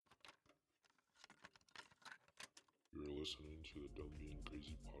listening to the Dumb Being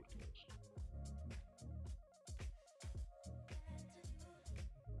Crazy podcast.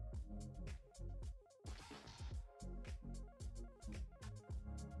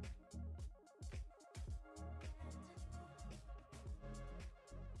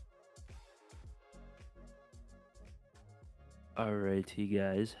 Alrighty,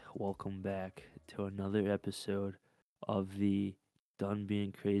 guys, welcome back to another episode of the Done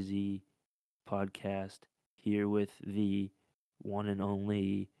Being Crazy podcast. Here with the one and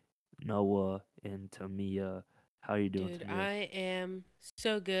only Noah and Tamiya. How you doing, Dude, Tamiya? I am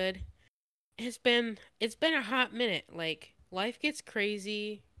so good. It's been a hot minute. Like life gets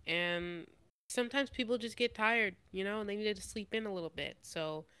crazy and sometimes people just get tired, and they need to sleep in a little bit.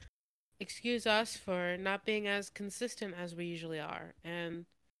 So, excuse us for not being as consistent as we usually are. And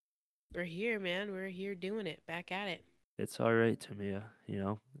we're here, man. We're here doing it. Back at it. It's all right, Tamiya.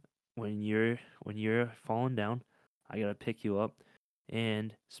 When you're falling down, I gotta pick you up.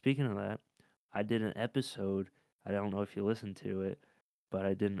 And speaking of that, I did an episode. I don't know if you listened to it, but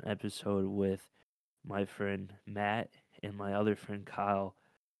I did an episode with my friend Matt and my other friend Kyle.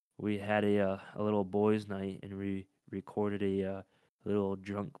 We had a little boys' night and we recorded a little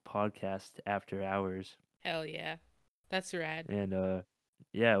drunk podcast after hours. Hell yeah. That's rad. And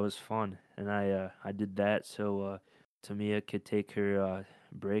yeah, it was fun. And I did that so Tamia could take her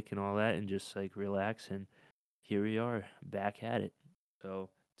break and all that and just like relax. And here we are back at it. So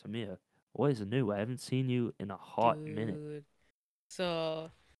Tamia, what is new? I haven't seen you in a hot minute. Dude.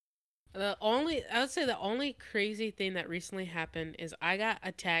 So, I would say the only crazy thing that recently happened is I got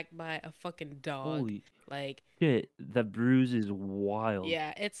attacked by a fucking dog. Holy Like, shit, the bruise is wild.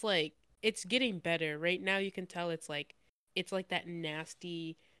 yeah, it's like it's getting better. Right now you can tell it's like that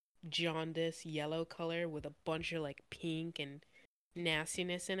nasty jaundice yellow color with a bunch of like pink and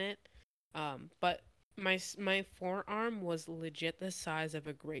nastiness in it. But my forearm was legit the size of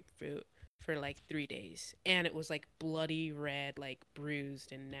a grapefruit for like 3 days and it was like bloody red, like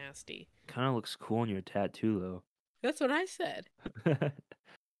bruised and nasty. Kind of looks cool on your tattoo That's what I said. though.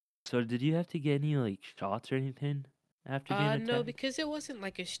 So did you have to get any like shots or anything after being No, attacked? because it wasn't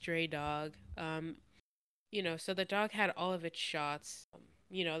like a stray dog. So the dog had all of its shots.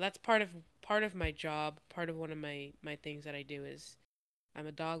 That's part of my job. Part of one of my things that I do is I'm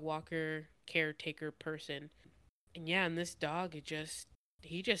a dog walker, caretaker person. And yeah, and this dog,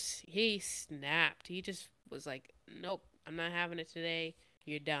 he snapped. He just was like, "Nope, I'm not having it today.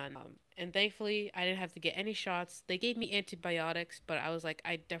 You're done." And thankfully, I didn't have to get any shots. They gave me antibiotics, but I was like,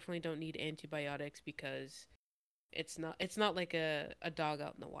 I definitely don't need antibiotics because it's not like a dog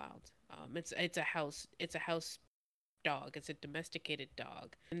out in the wild. It's a house dog. It's a domesticated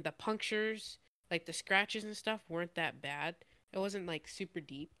dog. And the punctures, like the scratches and stuff, weren't that bad. It wasn't like super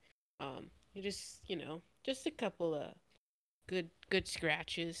deep. You just a couple of good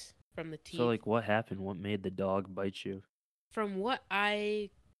scratches from the So teeth. like what happened? What made the dog bite you? From what I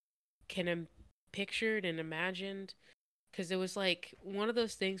can pictured and imagined, because it was like one of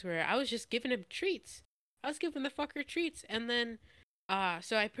those things where I was just giving him treats. I was giving the fucker treats, and then,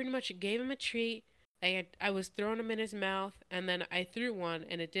 so I pretty much gave him a treat. I was throwing him in his mouth, and then I threw one,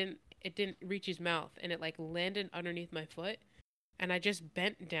 and it didn't reach his mouth, and it like landed underneath my foot, and I just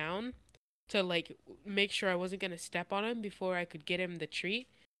bent down to like make sure I wasn't gonna step on him before I could get him the treat,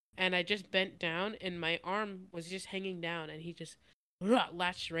 and I just bent down, and my arm was just hanging down, and he just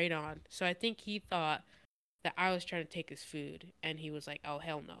latched right on. So I think he thought that I was trying to take his food, and he was like, "Oh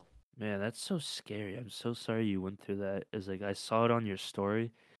hell no." Man, that's so scary. I'm so sorry you went through that. It's like I saw it on your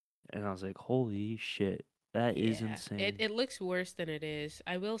story and I was like, "Holy shit. That is Yeah, it insane." it looks worse than it is.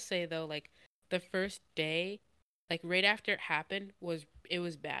 I will say though, like the first day, like right after it happened, it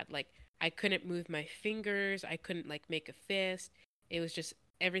was bad. Like I couldn't move my fingers, I couldn't like make a fist. It was just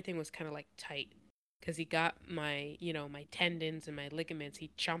everything was kind of like tight because he got my tendons and my ligaments.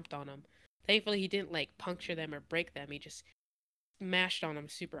 He chomped on them. Thankfully, he didn't like puncture them or break them. He just mashed on them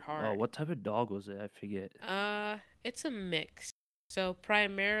super Oh, hard. what type of dog was it? I forget. It's a mix. So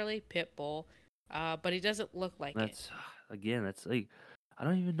primarily pit bull, but he doesn't look like it. That's again, that's like I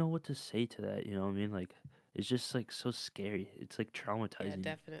don't even know what to say to that, you know what I mean? Like it's just like so scary. It's like Yeah, traumatizing.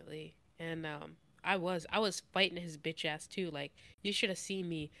 definitely. And I was fighting his bitch ass too. Like you should have seen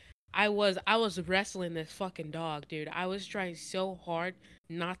me. I was wrestling this fucking dog, dude. I was trying so hard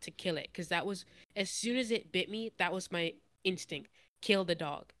not to kill it cuz that was as soon as it bit me, that was my instinct. Kill the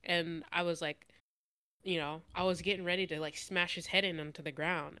dog. And I was like, I was getting ready to like smash his head in onto the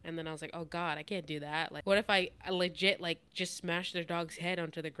ground, and then I was like, "Oh God, I can't do that." Like, what if I legit like just smash their dog's head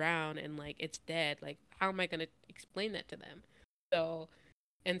onto the ground and like it's dead? Like, how am I gonna explain that to them? So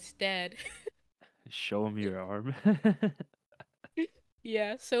instead, Show him your arm.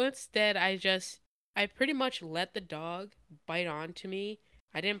 Yeah, so instead I pretty much let the dog bite onto me.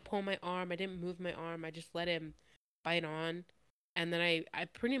 I didn't pull my arm, I didn't move my arm, I just let him bite on. And then I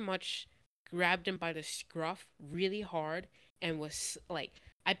pretty much grabbed him by the scruff really hard and was like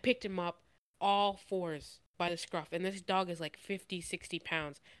I picked him up all fours by the scruff. And this dog is like 50, 60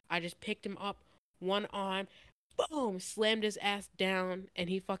 pounds. I just picked him up, one arm, boom, slammed his ass down, and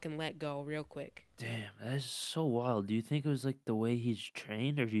he fucking let go real quick. Damn, that is so wild. Do you think it was like the way he's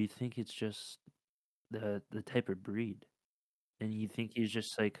trained, or do you think it's just the type of breed? And you think he's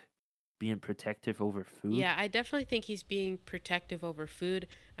just like being protective over food? Yeah, I definitely think he's being protective over food,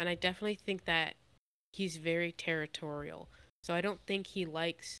 and I definitely think that he's very territorial. So I don't think he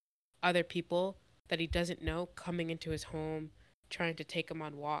likes other people that he doesn't know coming into his home, trying to take him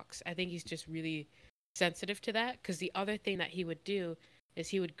on walks. I think he's just really sensitive to that because the other thing that he would do is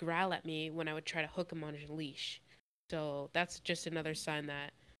he would growl at me when I would try to hook him on his leash. So that's just another sign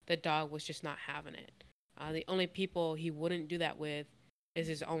that the dog was just not having it. The only people he wouldn't do that with is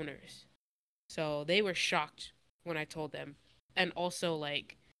his owners. So they were shocked when I told them. And also,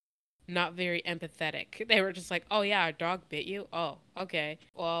 like, not very empathetic. They were just like, oh, yeah, our dog bit you? Oh, okay.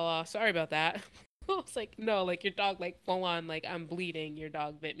 Well, sorry about that. I was like, no, like, your dog, like, full on, like, I'm bleeding. Your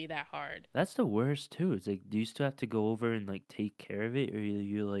dog bit me that hard. That's the worst too. It's like, do you still have to go over and like take care of it, or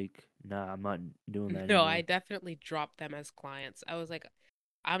you like, nah, I'm not doing that No, I anymore? definitely dropped them as clients. I was like,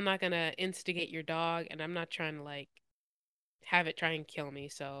 I'm not gonna instigate your dog, and I'm not trying to, like, have it try and kill me.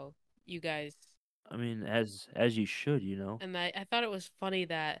 So, you guys. I mean, as you should, you know. And I thought it was funny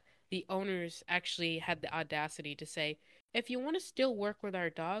that the owners actually had the audacity to say, if you want to still work with our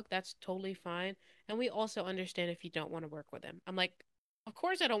dog, that's totally fine. And we also understand if you don't want to work with him. I'm like, of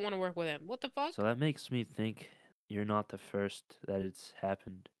course I don't want to work with him. What the So fuck? that makes me think you're not the first that it's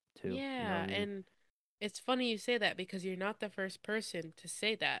happened to. You know what Yeah, I mean? and it's funny you say that because you're not the first person to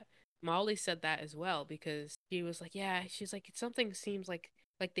say that. Molly said that as well because she was like, yeah, she's like, something seems like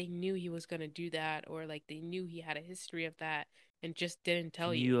they knew he was gonna do that or like they knew he had a history of that and just didn't tell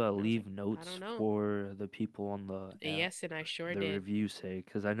Can you. you And I was leave like, I don't notes know. for the people on Yes, and I sure the did. review say?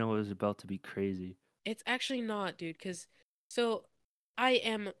 Because I know it was about to be crazy. It's actually not, dude, cuz so I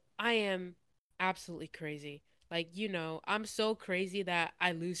am absolutely crazy. Like, I'm so crazy that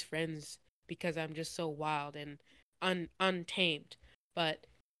I lose friends because I'm just so wild and untamed. But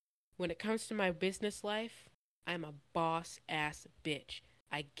when it comes to my business life, I'm a boss ass bitch.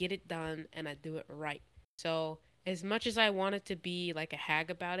 I get it done and I do it right. So, as much as I wanted to be like a hag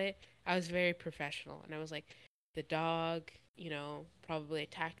about it, I was very professional. And I was like, the dog, probably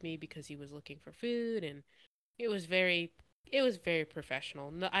attacked me because he was looking for food and it was very it was very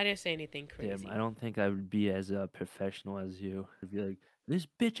professional. No, I didn't say anything Damn, I crazy. don't think I would be as professional as you. I'd be like, this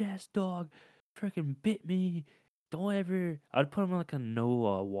bitch ass dog freaking bit me. Don't ever. I'd put him on like a no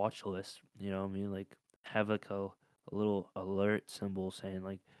watch list. You know what I mean? Like, have like a little alert symbol saying,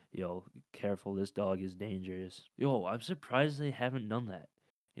 like, yo, careful, this dog is dangerous. Yo, I'm surprised they haven't done that.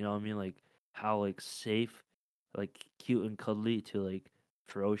 You know what I mean? Like, how like safe, like cute and cuddly to like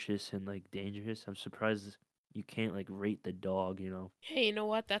ferocious and like dangerous. I'm surprised you can't like rate the dog, you know? Hey, you know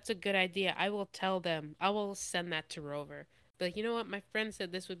what? That's a good idea. I will tell them. I will send that to Rover. But you know what? My friend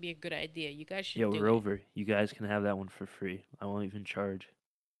said this would be a good idea. You guys should Yo, do it. Rover, you guys can have that one for free. I won't even charge.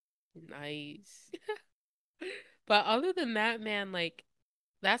 Nice. But other than that, man, like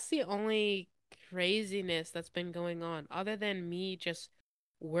that's the only craziness that's been going on. Other than me just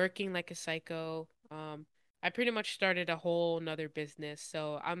working like a psycho. I pretty much started a whole nother business.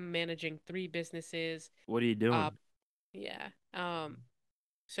 So I'm managing three businesses. What are you Uh doing? yeah.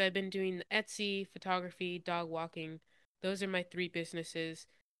 So I've been doing Etsy, photography, dog walking. Those are my three businesses.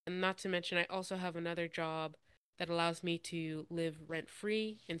 And not to mention, I also have another job that allows me to live rent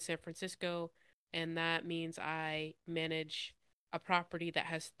free in San Francisco. And that means I manage a property that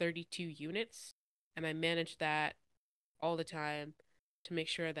has 32 units. And I manage that all the time to make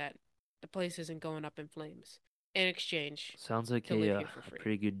sure that the place isn't going up in flames in exchange Sounds like to live here for a free.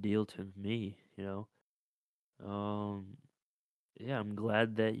 pretty good deal to me, you know. Um, yeah, I'm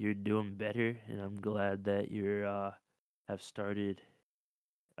glad that you're doing better, and I'm glad that you're have started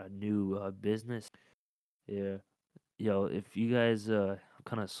a new business. Yeah, yo, if you guys I'm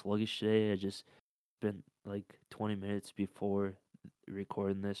kind of sluggish today. I just spent like 20 minutes before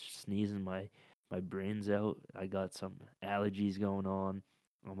recording this sneezing my brains out. I got some allergies going on.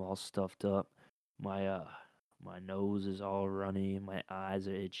 I'm all stuffed up. My my nose is all runny. My eyes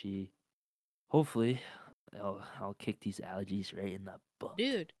are itchy. Hopefully, I'll kick these allergies right in the butt.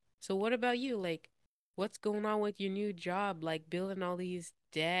 Dude, so what about you? Like, what's going on with your new job? Like building all these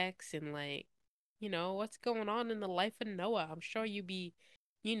decks and like what's going on in the life of Noah. I'm sure you be,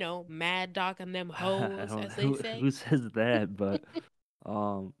 mad dogging them I hoes, don't as they who say. says that, but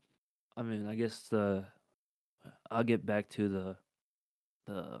um, I mean, I guess I'll get back to the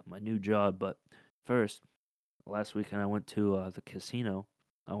my new job, but first, last weekend I went to the casino.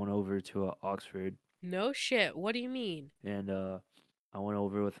 I went over to Oxford, No shit. What do you mean? and I went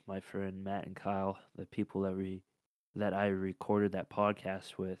over with my friend Matt and Kyle, the people that I recorded that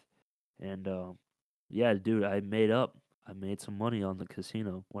podcast with, and yeah, dude, I made some money on the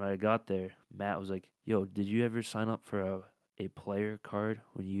casino. When I got there, Matt was like, "Yo, did you ever sign up for a player card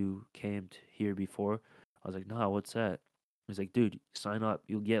when you came here before?" I was like, "Nah, what's that?" He's like, "Dude, sign up.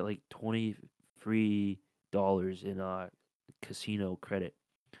 You'll get like 20 free dollars in casino credit."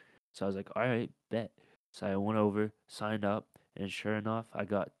 So I was like, "All right, bet." So I went over, signed up, and sure enough, I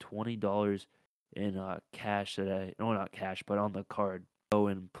got $20 in cash that I no, not cash, but on the card. Go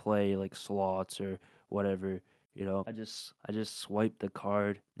and play like slots or whatever. I just swipe the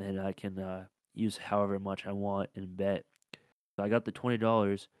card, and I can use however much I want and bet. So I got the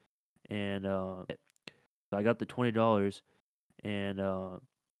 $20, and so I got the $20, and I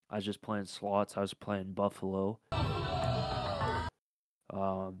was just playing slots. I was playing Buffalo,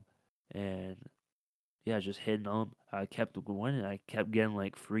 um, and yeah, just hitting them. I kept winning. I kept getting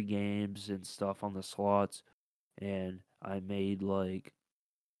like free games and stuff on the slots, and I made like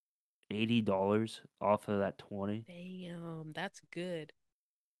 $80 off of that 20. Damn, that's good.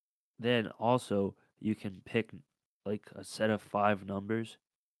 Then also you can pick like a set of five numbers,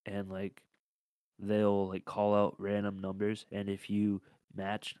 and like they'll like call out random numbers, and if you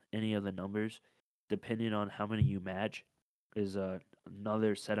match any of the numbers, depending on how many you match, is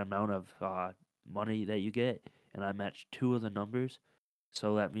another set amount of money that you get. And I matched two of the numbers,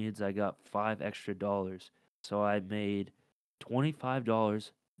 so that means I got $5 extra. So I made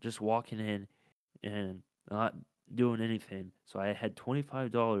 $25 just walking in and not doing anything. So I had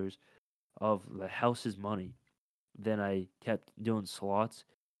 $25 of the house's money. Then I kept doing slots,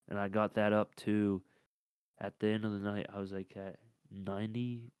 and I got that up to, at the end of the night, I was like at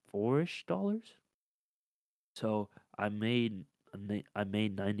 94-ish dollars. So I made I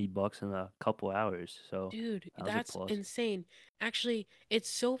made $90 in a couple hours. So Dude, that was a that's plus. insane. Actually, it's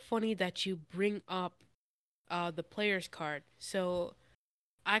so funny that you bring up the player's card. So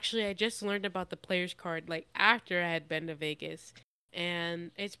actually, I just learned about the player's card like after I had been to Vegas.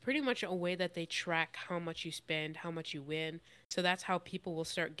 And it's pretty much a way that they track how much you spend, how much you win. So that's how people will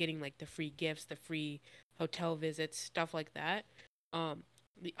start getting like the free gifts, the free hotel visits, stuff like that. Um,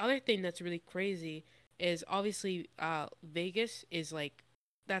 the other thing that's really crazy is obviously Vegas is like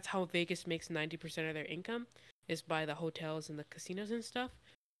that's how Vegas makes 90% of their income is by the hotels and the casinos and stuff.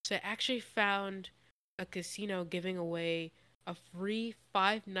 So I actually found a casino giving away a free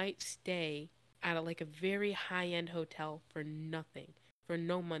 5 night stay at like a very high end hotel for nothing, for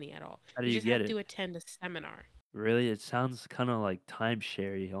no money at all. How do You you just get have it? to attend a seminar. Really, it sounds kind of like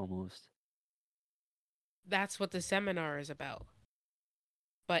timeshare almost. That's what the seminar is about.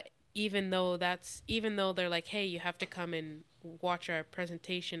 But even though they're like, hey, you have to come and watch our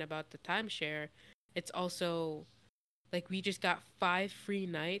presentation about the timeshare, it's also like we just got 5 free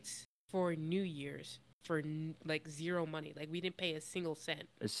nights for New Year's for like zero money. Like we didn't pay a single cent.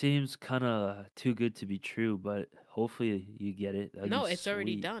 It seems kind of too good to be true, but hopefully you get it. That'd be No, it's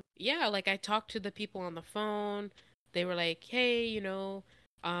already sweet. done. Yeah, like I talked to the people on the phone. They were like, "Hey, in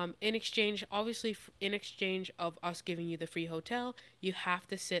exchange, obviously, in exchange of us giving you the free hotel, you have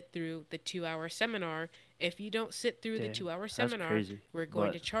to sit through the 2 hour seminar. If you don't sit through the Damn, 2 hour that's seminar, crazy. we're going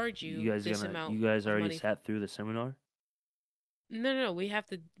But to charge you this amount you guys of already money." sat through the seminar? No, no, no, we have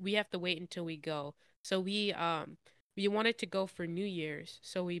to wait until we go. So we wanted to go for New Year's,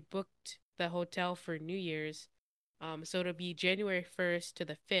 so we booked the hotel for New Year's. So it'll be January 1st to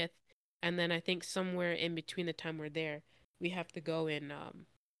the 5th, and then I think somewhere in between the time we're there, we have to go and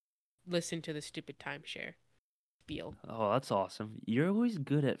listen to the stupid timeshare spiel. Oh, that's awesome. You're always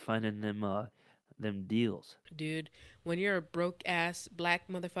good at finding them deals. Dude, when you're a broke ass black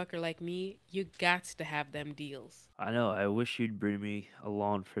motherfucker like me, you gots to have them deals. I know. I wish you'd bring me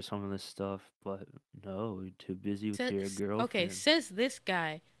along for some of this stuff, but no, you're too busy with your Okay, girlfriend. says this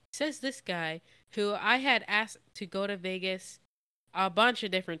guy who I had asked to go to Vegas a bunch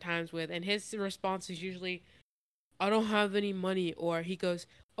of different times with, and his response is usually, I don't have any money, or he goes,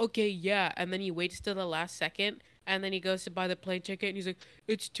 okay, yeah, and then he waits till the last second, and then he goes to buy the plane ticket, and he's like,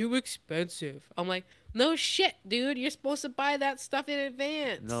 it's too expensive. I'm like, no shit, dude, you're supposed to buy that stuff in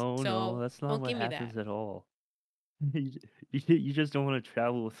advance. No, no, So that's not don't what give me that. happens at all. You just don't want to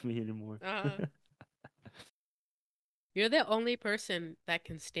travel with me anymore. Uh, You're the only person that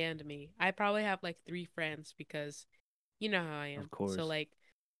can stand me. I probably have like three friends because you know how I Of am. So course, like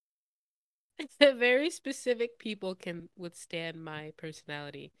very specific people can withstand my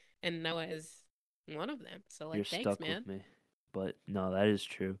personality, and Noah is one of them. So you're like thanks, stuck with man. me. But no, that is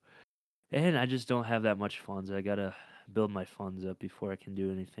true. And I just don't have that much funds. I gotta build my funds up before I can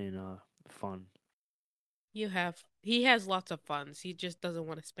do anything fun. He has lots of funds. He just doesn't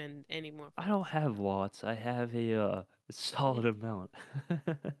want to spend any more I don't funds. have lots. I have a solid amount.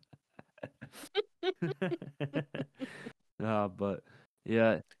 But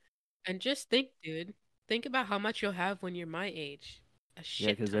yeah, And just think, dude. Think about how much you'll have when you're my age. A yeah,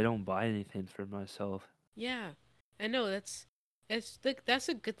 shit because I ton. don't buy anything for myself. Yeah. I know that's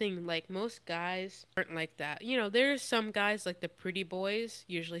a good thing. Like most guys aren't like that. You know, there's some guys like the pretty boys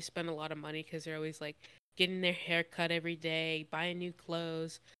usually spend a lot of money because they're always like getting their hair cut every day, buying new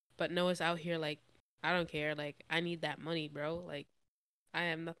clothes. But Noah's out here like, I don't care. Like I need that money, bro. Like I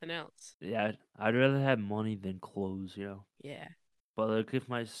have nothing else. Yeah, I'd rather have money than clothes, you know. Yeah. But like, if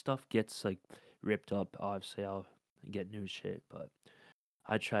my stuff gets like ripped up, obviously I'll get new shit. But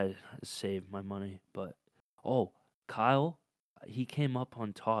I try to save my money. But oh, Kyle, he came up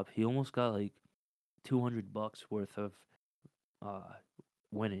on top. He almost got like $200 worth of uh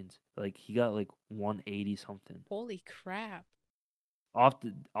winnings. Like he got like 180 something. Holy crap.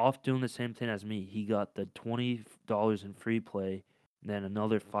 Off doing the same thing as me. He got the $20 in free play, then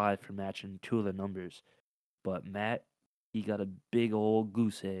another five for matching two of the numbers. But Matt, he got a big old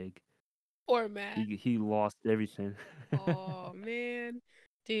goose egg. Poor Matt. He lost everything. Oh man.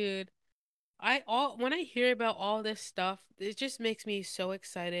 Dude, I all when I hear about all this stuff, it just makes me so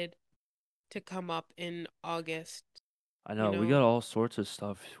excited to come up in August. I You know we got know, all sorts of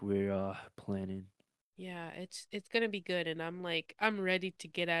stuff we're planning. yeah, it's gonna be good, and I'm ready to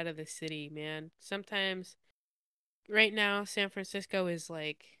get out of the city, man. Sometimes right now, San Francisco is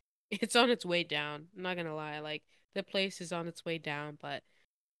like it's on its way down. I'm not gonna lie, like the place is on its way down, but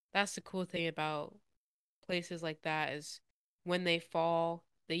that's the cool thing about places like that is when they fall,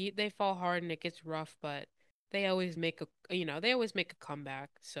 they fall hard and it gets rough, but they always make they always make a comeback.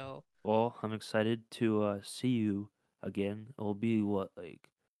 So Well, I'm excited to see you again. It'll be what, like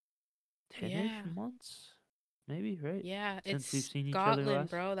 10-ish yeah, months, maybe, right? yeah, Since we've it's seen each other Scotland, last.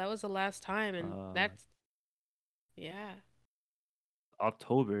 bro. That was the last time, and Uh, that's yeah.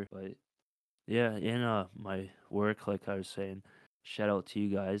 October. But yeah, in my work, like I was saying, shout out to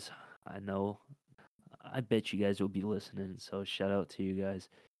you guys. I know, I bet you guys will be listening, so shout out to you guys.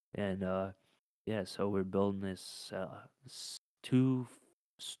 And yeah, so we're building this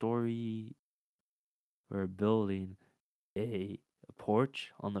two-story. We're building a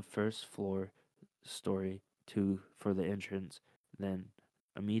porch on the first floor story to for the entrance. Then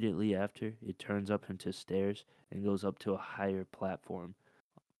immediately after, it turns up into stairs and goes up to a higher platform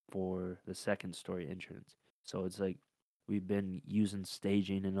for the second story entrance. So it's like we've been using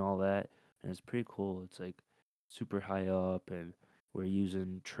staging and all that, and it's pretty cool. It's like super high up, and we're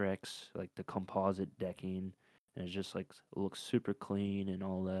using Trex, like the composite decking, and it's just like looks super clean and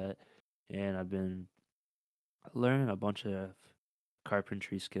all that. And I've been learning a bunch of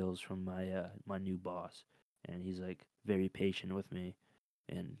carpentry skills from my new boss, and he's like very patient with me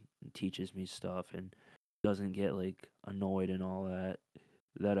and teaches me stuff and doesn't get like annoyed and all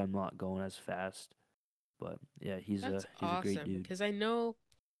that I'm not going as fast. But yeah, That's he's a great awesome dude. because I know,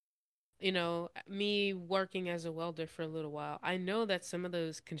 me working as a welder for a little while, I know that some of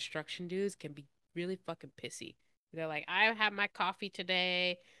those construction dudes can be really fucking pissy. They're like, I have my coffee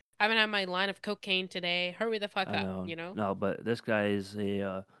today. I haven't had my line of cocaine today. Hurry the fuck I up, know. you know? No, but this guy is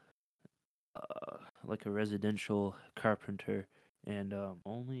a like a residential carpenter, and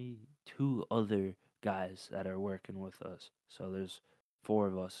only two other guys that are working with us. So there's four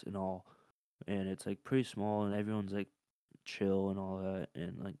of us in all, and it's like pretty small, and everyone's like chill and all that,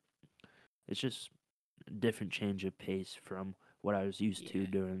 and like it's just a different change of pace from what I was used to Yeah.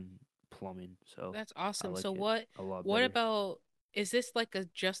 doing plumbing. So That's I awesome. So like it a lot what better. about is this like a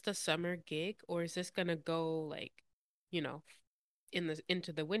just a summer gig or is this gonna go like, you know, in the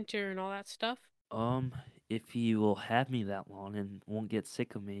into the winter and all that stuff? Um, if he will have me that long and won't get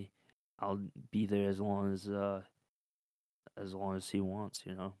sick of me, I'll be there as long as he wants,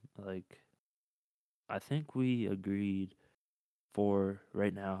 you know? Like I think we agreed for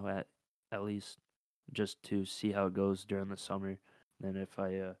right now at least just to see how it goes during the summer. Then if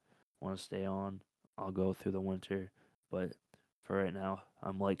I want to stay on, I'll go through the winter. But for right now,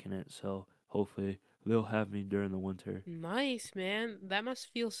 I'm liking it, so hopefully they'll have me during the winter. Nice, man. That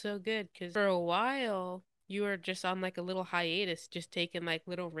must feel so good because for a while you were just on like a little hiatus, just taking like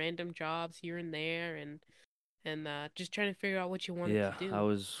little random jobs here and there and and just trying to figure out what you wanted to Yeah, I do.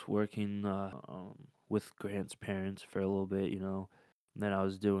 was working with Grant's parents for a little bit, you know. And then I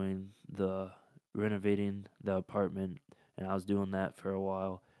was doing the renovating the apartment, and I was doing that for a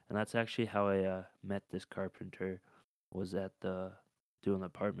while. And that's actually how I met this carpenter, was at the doing the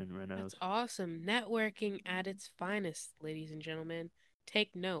apartment renos. That's awesome. Networking at its finest, ladies and gentlemen.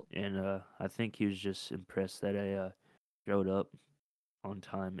 Take note. And I think he was just impressed that I showed up on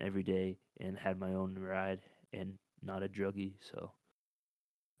time every day and had my own ride and not a druggie, so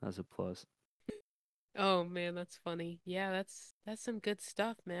that's a plus. Oh man, that's funny. Yeah, that's some good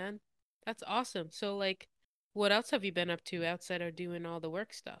stuff, man. That's awesome. So like, what else have you been up to outside of doing all the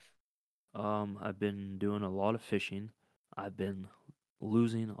work stuff? I've been doing a lot of fishing. I've been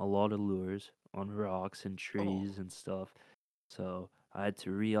losing a lot of lures on rocks and Oh, trees and stuff. So I had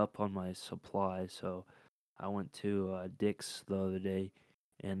to re up on my supply. So I went to Dick's the other day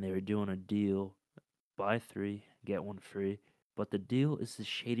and they were doing a deal, buy three, get one free. But the deal is the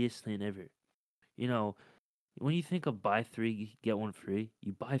shadiest thing ever. You know, when you think of buy three, get one free,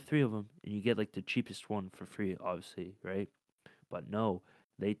 you buy three of them and you get like the cheapest one for free, obviously, right? But no,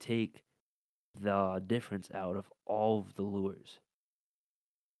 they take the difference out of all of the lures.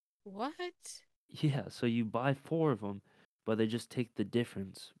 what? Yeah, so you buy four of them, but they just take the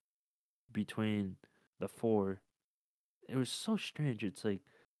difference between the four. It was so strange. It's like,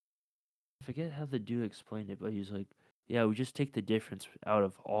 I forget how the dude explained it, but he's like, yeah, we just take the difference out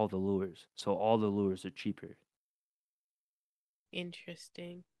of all the lures. So all the lures are cheaper.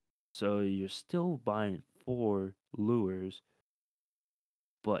 Interesting. So you're still buying four lures,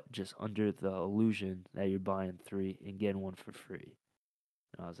 but just under the illusion that you're buying three and getting one for free.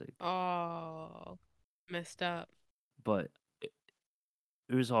 And I was like, Oh, messed up. but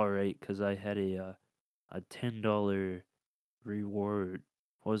it was all right because I had a $10 reward.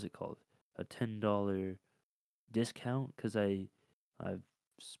 What was it called? A $10 discount because I've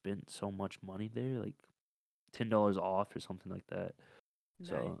spent so much money there, like $10 off or something like that.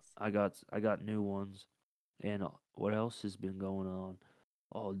 So Nice. I got new ones. And what else has been going on?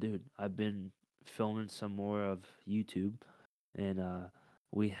 Oh, dude, I've been filming some more of YouTube, and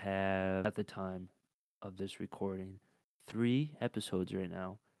we have at the time of this recording 3 episodes right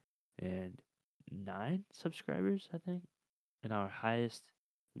now and 9 subscribers, I think. And our highest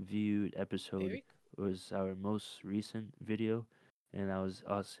viewed episode Very was our most recent video, and that was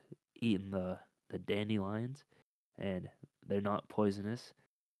us eating the dandelions, and they're not poisonous,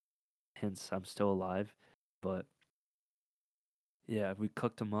 hence I'm still alive. But yeah, we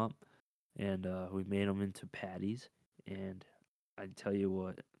cooked them up, and we made them into patties, and I tell you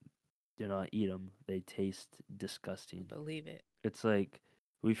what, do not eat them. They taste disgusting. believe it. It's like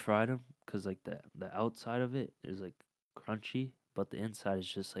we fried them because like the outside of it is like crunchy, but the inside is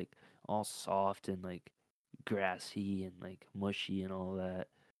just like all soft and like grassy and like mushy and all that.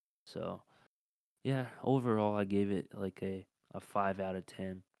 So yeah, overall I gave it like a 5 out of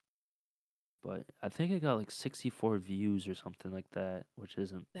 10. But I think it got like 64 views or something like that, which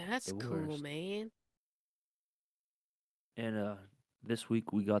isn't That's the cool, worst. man. And this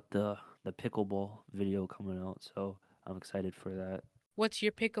week we got the pickleball video coming out, so I'm excited for that. What's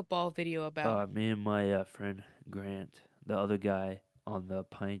your pickleball video about? Me and my friend Grant, the other guy on the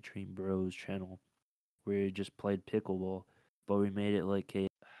Pine Tree Bros channel, we just played pickleball, but we made it like a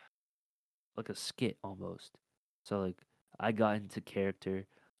skit almost. So like I got into character.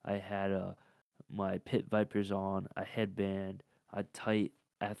 I had my pit vipers on, a headband, a tight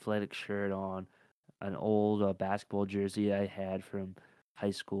athletic shirt on, an old basketball jersey I had from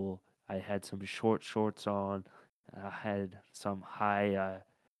high school. I had some short shorts on. I had some high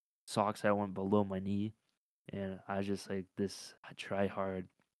socks that went below my knee, and I was just like this. I try hard,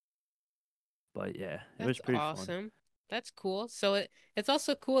 but yeah, it was That's pretty fun. awesome. That's cool. So it's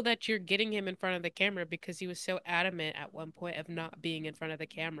also cool that you're getting him in front of the camera because he was so adamant at one point of not being in front of the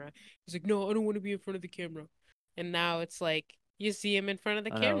camera. He's like, "No, I don't want to be in front of the camera." And now it's like you see him in front of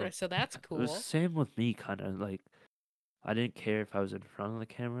the I know camera, so that's it was cool. same with me, kind of like I didn't care if I was in front of the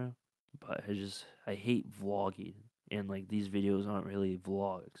camera, but I hate vlogging, and like these videos aren't really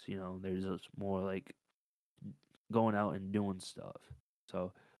vlogs, you know. There's just more like going out and doing stuff.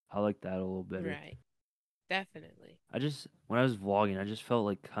 So I like that a little better. Right. Definitely. I just when I was vlogging, I just felt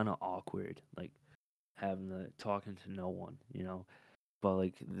like kind of awkward, like having the talking to no one, you know. But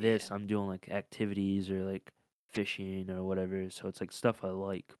like Yeah. this, I'm doing like activities or like fishing or whatever. So it's like stuff I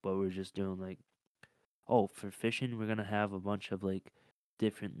like, but we're just doing like, oh, for fishing, we're gonna have a bunch of like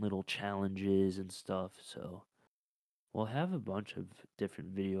different little challenges and stuff. So we'll have a bunch of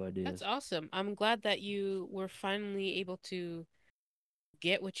different video That's ideas. awesome. I'm glad that you were finally able to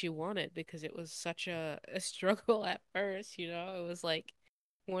get what you wanted because it was such a struggle at first, you know? It was like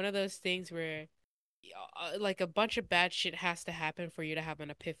one of those things where like a bunch of bad shit has to happen for you to have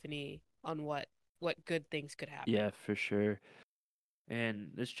an epiphany on what good things could happen. Yeah, for sure.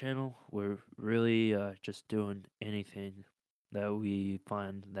 And this channel, we're really just doing anything that we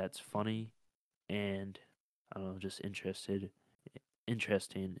find that's funny and I don't know, just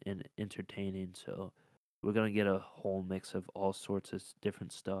interesting and entertaining. So we're gonna get a whole mix of all sorts of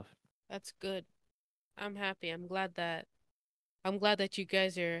different stuff. That's good. I'm happy. I'm glad that you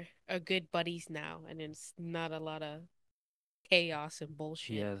guys are good buddies now and it's not a lot of chaos and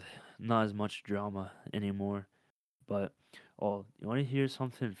bullshit. Yeah, not as much drama anymore. But oh, you want to hear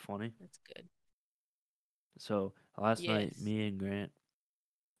something funny? That's good. So last night, Yes. me and Grant.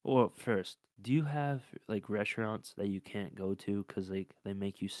 Well, first, do you have like restaurants that you can't go to because like they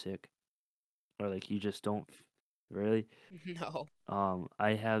make you sick, or like you just don't really? No.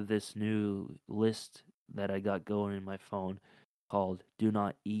 I have this new list that I got going in my phone called "Do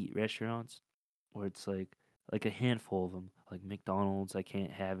Not Eat Restaurants," where it's like a handful of them. Like McDonald's, I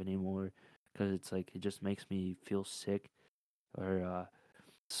can't have anymore because it's like it just makes me feel sick. Or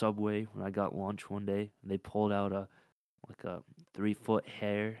Subway, when I got lunch one day, they pulled out a 3 foot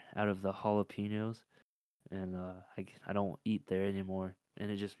hair out of the jalapenos, and I don't eat there anymore,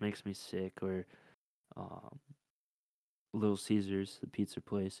 and it just makes me sick. Or um, Little Caesars, the pizza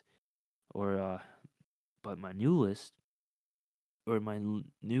place, or but my new list or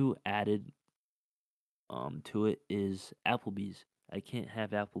new added to it is Applebee's. I can't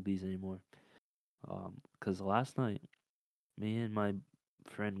have Applebee's anymore. Because last night me and my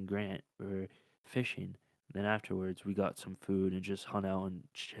friend Grant were fishing. Then afterwards, we got some food and just hung out and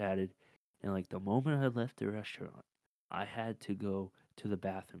chatted. And like the moment I left the restaurant, I had to go to the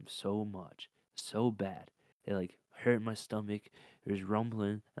bathroom so much, so bad. It like hurt my stomach. It was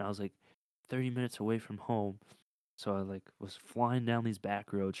rumbling, and I was like 30 minutes away from home. So I like was flying down these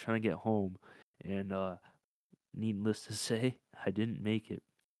back roads trying to get home, and needless to say, I didn't make it.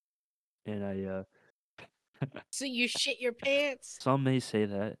 And So you shit your pants? some may say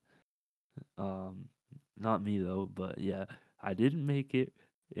that, Um, not me though, but yeah, I didn't make it,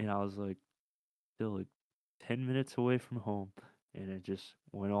 and I was like still like 10 minutes away from home, and it just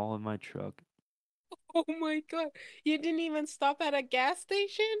went all in my truck. Oh my God. You didn't even stop at a gas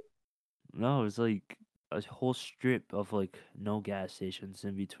station? No, it was like a whole strip of like no gas stations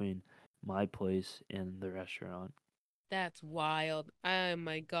in between my place and the restaurant. That's wild. Oh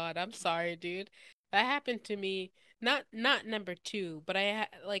my God. I'm sorry, dude. That happened to me. Not number two, but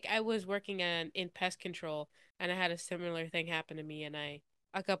like I was working in pest control and I had a similar thing happen to me and I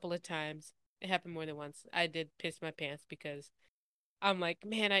a couple of times. It happened more than once. I did piss my pants because I'm like,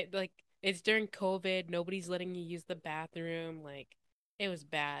 man, I like it's during COVID, nobody's letting you use the bathroom. Like it was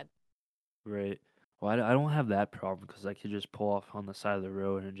bad. Right. Well, I don't have that problem because I could just pull off on the side of the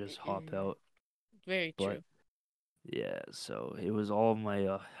road and just hop Mm-mm. out. Very But true. yeah, so it was all my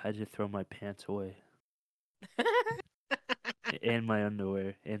I had to throw my pants away and my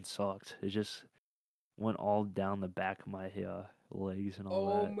underwear and socks. It just went all down the back of my legs and all Oh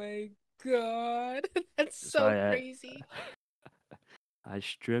that. my God. That's So so crazy. I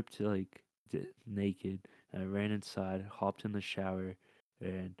stripped like naked. And I ran inside, hopped in the shower,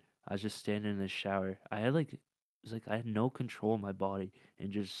 and I was just standing in the shower. I had like it was like I had no control of my body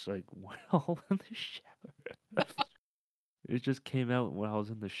and just like went all in the shower. It just came out when I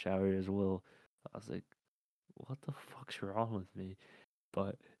was in the shower as well. I was like, what the fuck's wrong with me?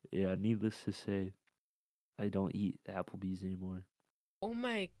 But yeah, needless to say, I don't eat Applebee's anymore. Oh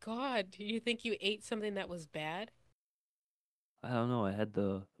my God. Do you think you ate something that was bad? I don't know. I had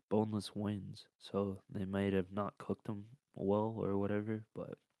the boneless wings, so they might have not cooked them well or whatever.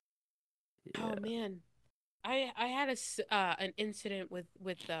 But Oh yeah, man. I had an incident with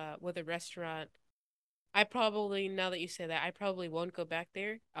a restaurant. I probably now that you say that, I probably won't go back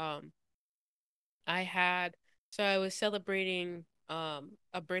there. I had so I was celebrating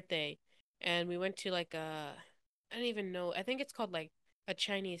a birthday and we went to like a I don't even know. I think it's called like a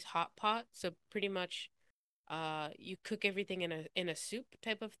Chinese hot pot. So pretty much you cook everything in a soup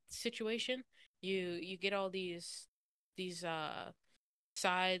type of situation. You get all these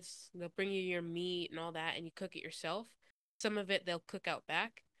sides, they'll bring you your meat and all that and you cook it yourself. Some of it they'll cook out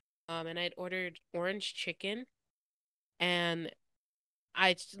back. And I'd ordered orange chicken and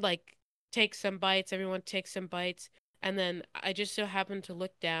like take some bites, everyone takes some bites, and then I just so happened to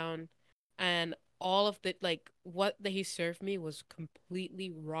look down and all of the like what that he served me was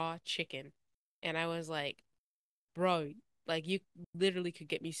completely raw chicken. And I was like, bro, like you literally could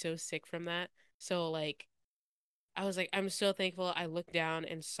get me so sick from that. So like I was like, I'm so thankful I looked down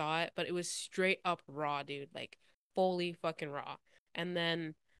and saw it, but it was straight up raw, dude, like fully fucking raw. And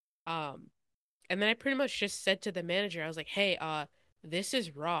then, um, and then I pretty much just said to the manager, I was like, hey, this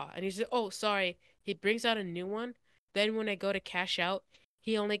is raw. And he said, oh, sorry. He brings out a new one. Then when I go to cash out,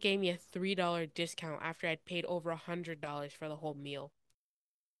 he only gave me a $3 discount after I'd paid over $100 for the whole meal.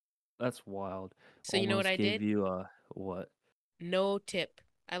 That's wild. So you know what Almost I gave did? you a what? No tip.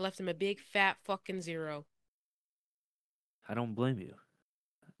 I left him a big fat fucking zero. I don't blame you.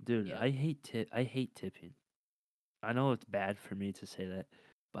 Dude, Yep. I hate tipping. I know it's bad for me to say that,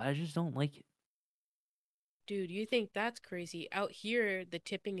 but I just don't like it. Dude, you think that's crazy? Out here, the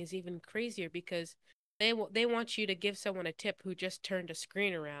tipping is even crazier because they want you to give someone a tip who just turned a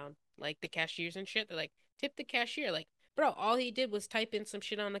screen around, like the cashiers and shit. They're like, tip the cashier. Like, bro, all he did was type in some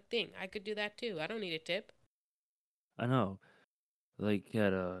shit on the thing. I could do that too. I don't need a tip. I know. Like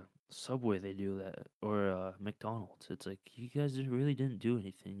at Subway they do that or McDonald's. It's like you guys really didn't do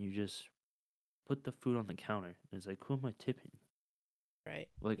anything. You just put the food on the counter. It's like who am I tipping? Right?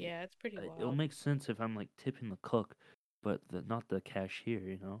 Like Yeah, it's pretty it'll wild. make sense if I'm like tipping the cook, but not the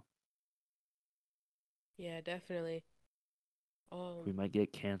cashier. Yeah, definitely. We Um, might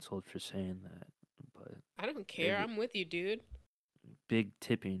get canceled for saying that, but I don't care. big I'm with you, dude. big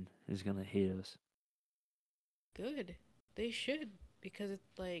tipping is gonna hate us. Good. They should because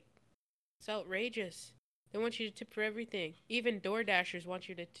it's like it's outrageous. They want you to tip for everything. Even Door Dashers want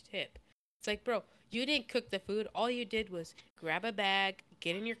you to tip. It's like, bro, you didn't cook the food. All you did was grab a bag,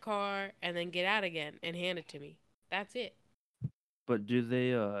 get in your car, and then get out again and hand it to me. That's it. But do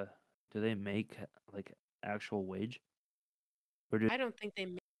they make like actual wage or do I don't think they.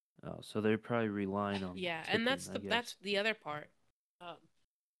 oh, so they're probably relying on Yeah, and tipping, I that's guess. the other part. Um,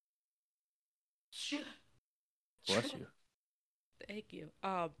 Bless you. thank you.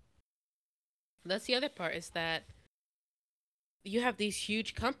 That's the other part is that you have these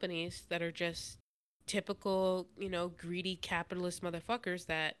huge companies that are just typical, greedy capitalist motherfuckers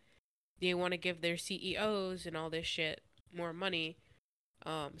that they want to give their CEOs and all this shit more money.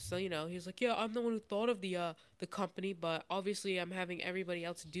 So he's like, yeah, I'm the one who thought of the company, but obviously I'm having everybody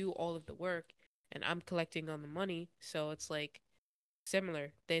else do all of the work, and I'm collecting on the money. So it's like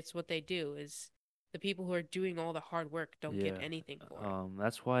similar. That's what they do. Is the people who are doing all the hard work don't get Yeah. anything for it.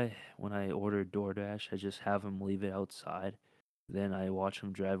 That's why when I order DoorDash, I just have them leave it outside. Then I watch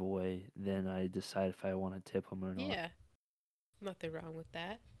them drive away. Then I decide if I want to tip them or not. Yeah, nothing wrong with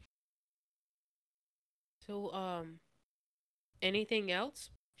that. So anything else?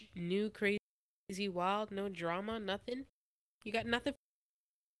 New, crazy, wild, no drama, nothing? You got nothing?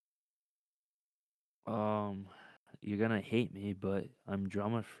 Um, you're gonna hate me, but I'm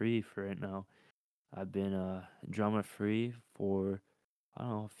drama free for right now. I've been drama free for I don't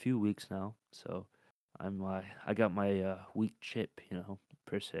know a few weeks now. So I got my week chip,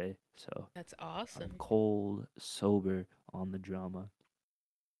 per se. So That's I'm awesome. cold sober on the drama.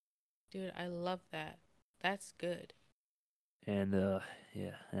 Dude, I love that. That's good. And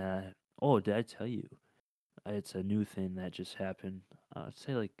yeah. Oh, did I tell you? It's a new thing that just happened. I'd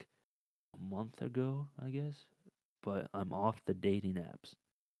say like a month ago, I guess. But I'm off the dating apps.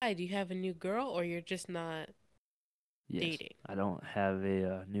 Hi, do you have a new girl or you're just not Yes, dating? I don't have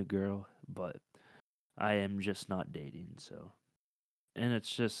a new girl, but I am just not dating. So, and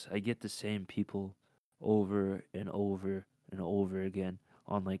it's just I get the same people over and over and over again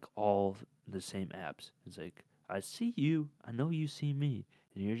on like all the same apps. It's like I see you, I know you see me,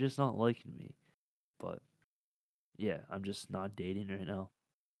 and you're just not liking me. But yeah, I'm just not dating right now.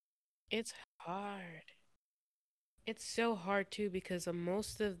 It's hard. It's so hard too because of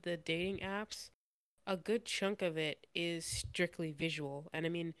most of the dating apps, a good chunk of it is strictly visual. And I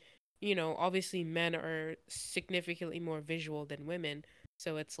mean, obviously men are significantly more visual than women.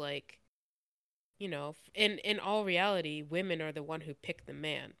 So it's like, in all reality, women are the one who pick the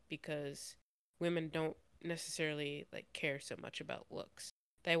man because women don't necessarily like care so much about looks.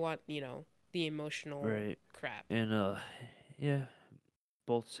 They want, the emotional Right. crap. And yeah,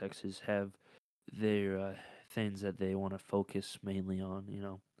 both sexes have their things that they want to focus mainly on.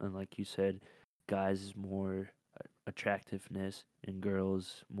 And like you said, guys is more attractiveness and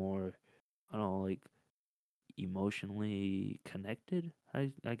girls more, I don't know, like emotionally connected,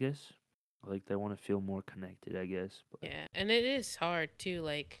 I guess. Like they want to feel more connected, I guess. But Yeah, and it is hard too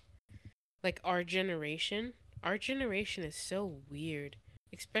like our generation is so weird,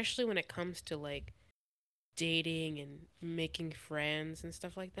 especially when it comes to like dating and making friends and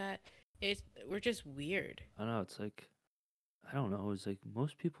stuff like that. It's We're just weird. I don't know, it's like I don't know, it's like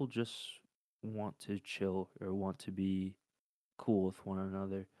most people just want to chill or want to be cool with one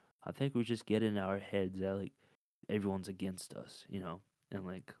another. I think we just get in our heads that like everyone's against us, and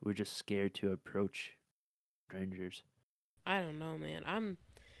like we're just scared to approach strangers. I don't know, man.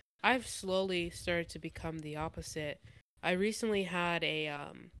 I've slowly started to become the opposite. I recently had a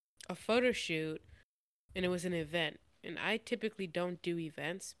photo shoot, and it was an event. And I typically don't do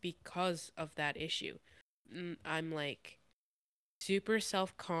events because of that issue. I'm like super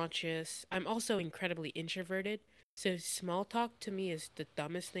self-conscious. I'm also incredibly introverted. So small talk to me is the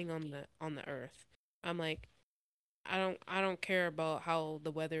dumbest thing on the earth. I'm like I don't care about how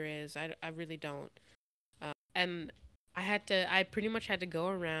the weather is. I really don't. And I pretty much had to go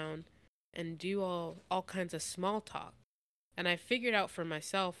around and do all kinds of small talk. And I figured out for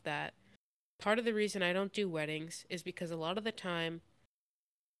myself that part of the reason I don't do weddings is because a lot of the time,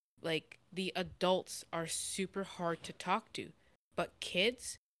 like, the adults are super hard to talk to. But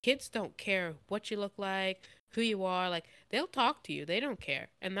kids don't care what you look like, who you are, like they'll talk to you. They don't care.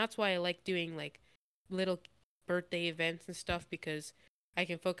 And that's why I like doing like little birthday events and stuff, because I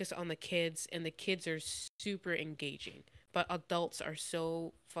can focus on the kids and the kids are super engaging. But adults are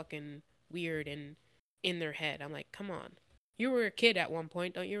so fucking weird and in their head. I'm like, "Come on. You were a kid at one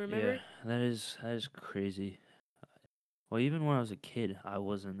point, don't you Yeah, remember?" that is crazy. Well, even when I was a kid, I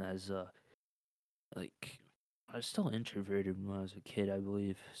wasn't as like I was still introverted when I was a kid, I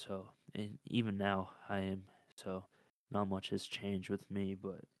believe. So, and even now I am. So, not much has changed with me,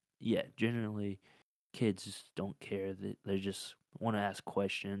 but yeah, generally kids just don't care. They just want to ask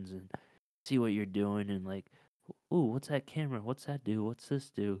questions and see what you're doing and like, ooh, what's that camera? What's that do? What's this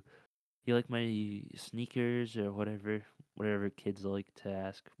do? You like my sneakers or whatever kids like to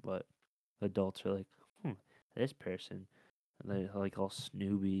ask, but adults are like, hmm, this person. And they're like all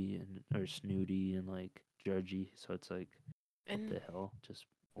Snoopy and or snooty and like judgy. So it's like, what And the hell? Just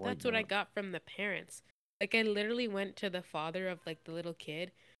that's lighten what I up. got from the parents. Like I literally went to the father of like the little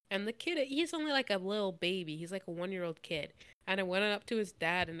kid, and the kid he's only like a little baby. He's like a 1 year old kid. And I went up to his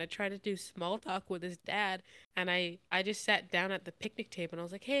dad and I tried to do small talk with his dad, and I just sat down at the picnic table and I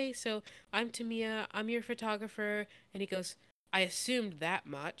was like, "Hey, so I'm Tamia. I'm your photographer." And he goes, "I assumed that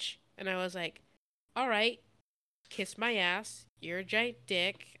much." And I was like, "All right, kiss my ass. You're a giant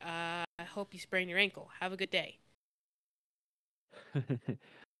dick. I hope you sprain your ankle. Have a good day."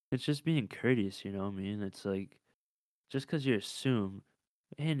 It's just being courteous, you know what I mean? It's like, just because you assume,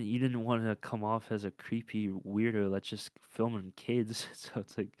 and you didn't want to come off as a creepy weirdo that's just filming kids. So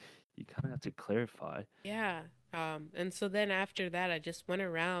it's like, you kind of have to clarify. Yeah. And so then after that, I just went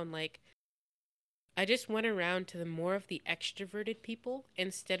around to the more of the extroverted people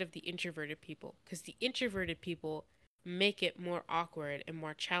instead of the introverted people, because the introverted people make it more awkward and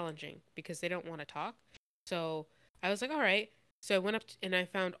more challenging because they don't want to talk. So I was like, all right. So I went and I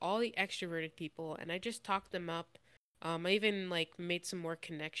found all the extroverted people and I just talked them up. I even like made some more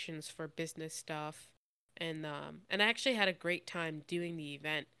connections for business stuff, and I actually had a great time doing the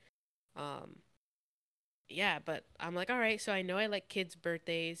event. Um, yeah, but I'm like, all right, so I know I like kids'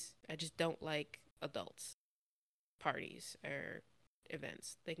 birthdays. I just don't like adults' parties or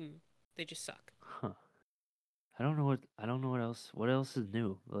events. They just suck. Huh. I don't know what else is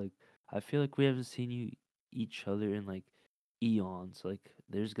new. Like, I feel like we haven't seen each other in like eons. Like,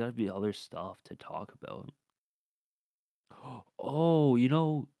 there's got to be other stuff to talk about. Oh,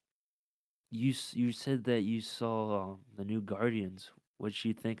 you said that you saw the new Guardians. What'd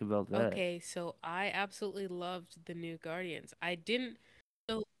you think about that? Okay, so I absolutely loved the new Guardians. I didn't.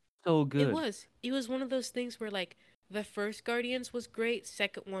 So So it good. was. It was one of those things where like the first Guardians was great,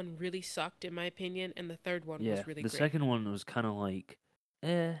 second one really sucked in my opinion, and the third one Yeah, was really the great. second one was kind of like,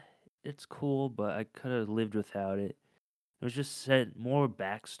 eh, it's cool, but I could have lived without it. It was just said more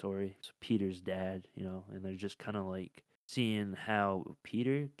backstory. It's Peter's dad, and they're just kind of like seeing how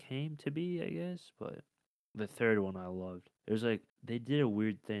Peter came to be, I guess. But the third one I loved. It was like they did a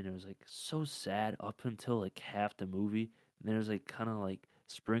weird thing. It was like so sad up until like half the movie, and then it was like kind of like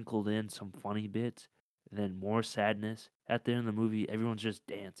sprinkled in some funny bits, and then more sadness. At the end of the movie, everyone's just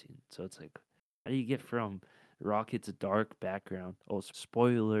dancing. So it's like, how do you get from Rocket's dark background? Oh,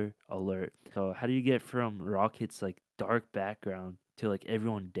 spoiler alert. So how do you get from Rocket's like dark background to like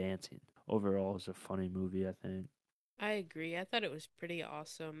everyone dancing? Overall, it's a funny movie, I think. I agree. I thought it was pretty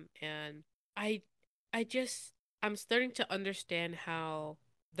awesome, and I I just I'm starting to understand how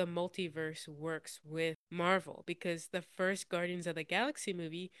the multiverse works with Marvel, because the first Guardians of the Galaxy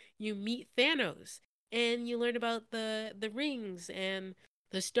movie, you meet Thanos and you learn about the rings and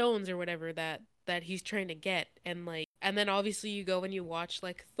the stones or whatever that he's trying to get, and then obviously you go and you watch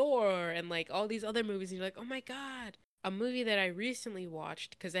like Thor and like all these other movies and you're like, "Oh my God." A movie that I recently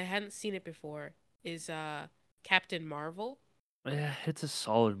watched because I hadn't seen it before is Captain Marvel. Yeah, it's a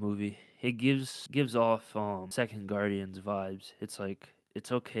solid movie. It gives off Second Guardians vibes. It's like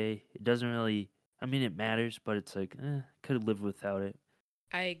it's okay. It doesn't really. I mean, it matters, but it's like could live without it.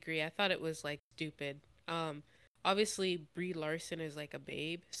 I agree. I thought it was like stupid. Um, Obviously Brie Larson is like a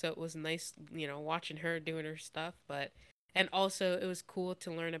babe, so it was nice, watching her doing her stuff. But and also it was cool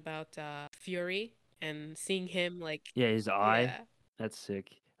to learn about Fury and seeing him like, Yeah, his eye. yeah, That's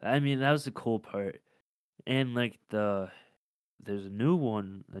sick. I mean, that was the cool part. And like there's a new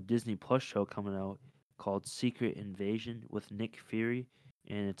one, a Disney Plus show coming out called Secret Invasion with Nick Fury,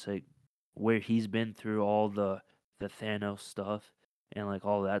 and it's like where he's been through all the Thanos stuff and like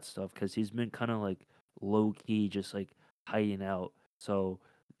all that stuff because he's been kind of like low key, just like hiding out. So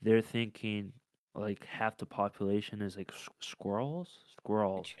they're thinking like half the population is like squirrels,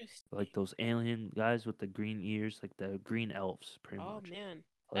 interesting. like those alien guys with the green ears, like the green elves, pretty Oh much. man,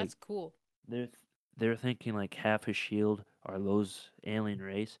 Like that's cool. they're thinking like half a shield are those alien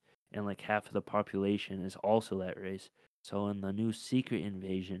race, and like half of the population is also that race. So in the new secret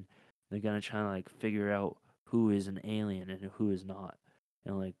invasion, they're gonna try to like figure out who is an alien and who is not.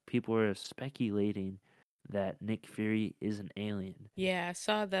 And like people are speculating that Nick Fury is an alien. Yeah, I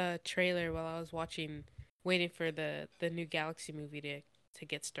saw the trailer while I was waiting for the new Galaxy movie to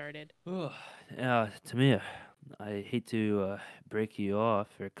get started. Ugh. Tamia, I hate to break you off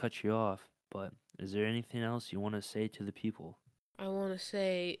or cut you off, but is there anything else you want to say to the people? I want to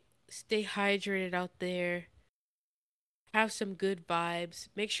say, stay hydrated out there. Have some good vibes.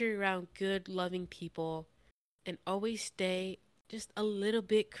 Make sure you're around good, loving people, and always stay just a little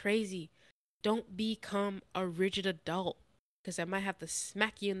bit crazy. Don't become a rigid adult, because I might have to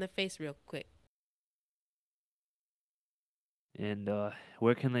smack you in the face real quick. And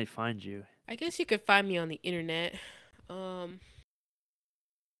where can they find you? I guess you could find me on the internet. Um.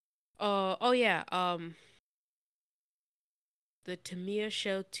 Oh yeah. The Tamiya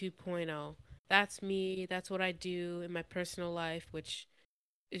Show 2.0. That's me. That's what I do in my personal life, which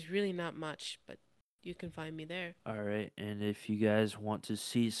is really not much, but you can find me there. All right, and if you guys want to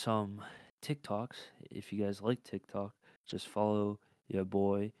see some TikToks, if you guys like TikTok, just follow your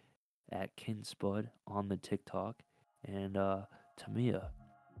boy at Kinspud on the TikTok. And Tamia,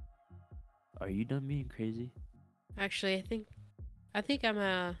 are you done being crazy? Actually, I think I think I'm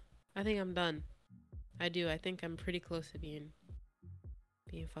done. I do. I think I'm pretty close to being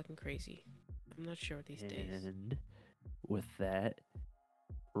fucking crazy. I'm not sure these days. And with that,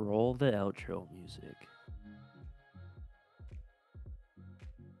 roll the outro music.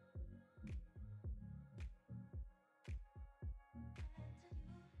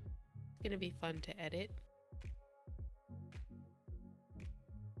 It's gonna be fun to edit.